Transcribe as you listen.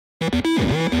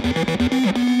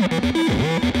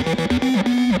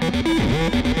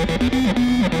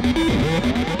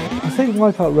I think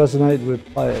WipEout resonated with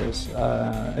players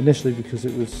initially because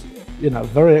it was, a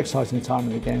very exciting time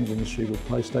in the games industry with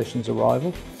PlayStation's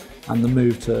arrival and the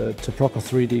move to proper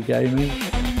 3D gaming.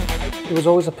 There was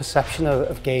always a perception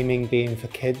of gaming being for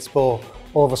kids, but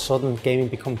all of a sudden gaming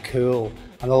became cool,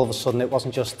 and all of a sudden it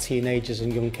wasn't just teenagers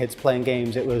and young kids playing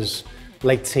games, it was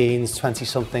late teens,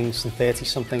 20-somethings and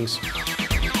 30-somethings.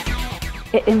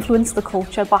 It influenced the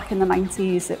culture back in the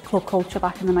 90s, club culture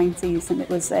back in the 90s, and it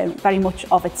was very much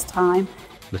of its time.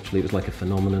 Literally, it was like a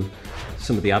phenomenon.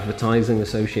 Some of the advertising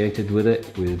associated with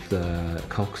it, with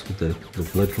cocks with the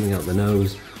blood coming out the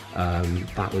nose,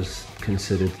 that was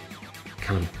considered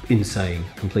kind of insane,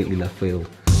 completely left field.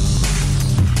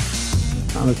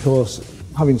 And of course,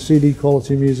 having CD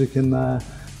quality music in there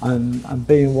and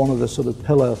being one of the sort of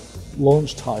pillar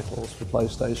launch titles for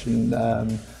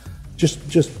PlayStation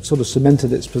just sort of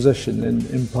cemented its position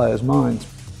in players' minds.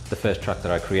 The first track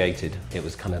that I created, it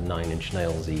was kind of 9 Inch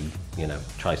Nails-y,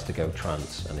 tries to go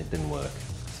trance, and it didn't work.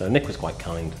 So Nick was quite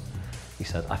kind. He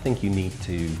said, I think you need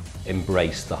to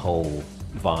embrace the whole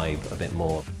vibe a bit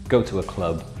more. Go to a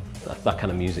club, that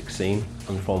kind of music scene,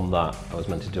 and from that I was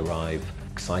meant to derive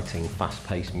exciting,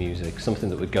 fast-paced music, something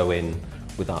that would go in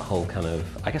with that whole kind of,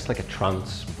 I guess, like a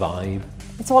trance vibe.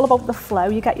 It's all about the flow.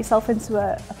 You get yourself into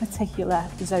a particular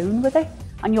zone with it,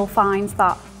 and you'll find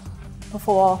that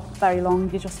before very long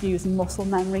you're just using muscle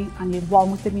memory and you're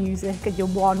one with the music and you're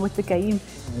one with the game.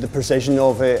 The precision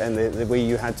of it and the way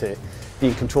you had to be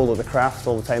in control of the craft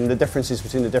all the time, the differences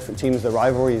between the different teams, the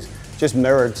rivalries, just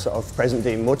mirrored sort of present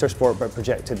day motorsport but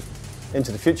projected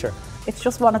into the future. It's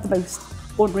just one of the most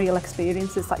unreal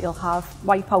experiences that you'll have.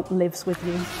 WipEout lives with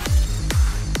you.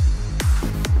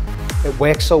 It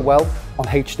works so well on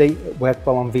HD, it worked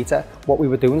well on Vita. What we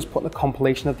were doing is putting a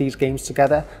compilation of these games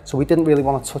together, so we didn't really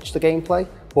want to touch the gameplay,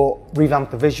 but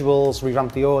revamp the visuals,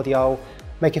 revamp the audio,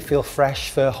 make it feel fresh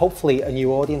for hopefully a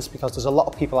new audience, because there's a lot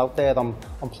of people out there on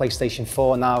PlayStation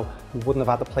 4 now who wouldn't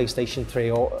have had the PlayStation 3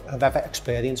 or have ever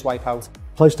experienced WipEout.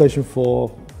 PlayStation 4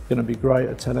 going to be great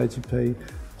at 1080p.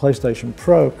 PlayStation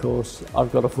Pro, of course,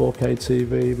 I've got a 4K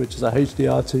TV, which is a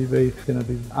HDR TV. It's going to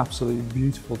be absolutely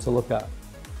beautiful to look at.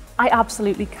 I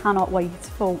absolutely cannot wait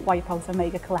for WipEout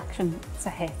Omega Collection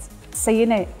to hit.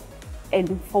 Seeing it in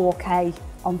 4K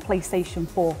on PlayStation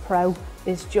 4 Pro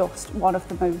is just one of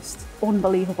the most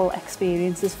unbelievable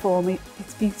experiences for me.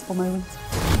 It's a beautiful moment.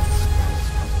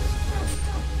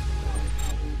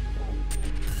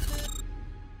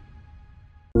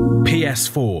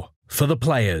 PS4 for the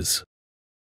players.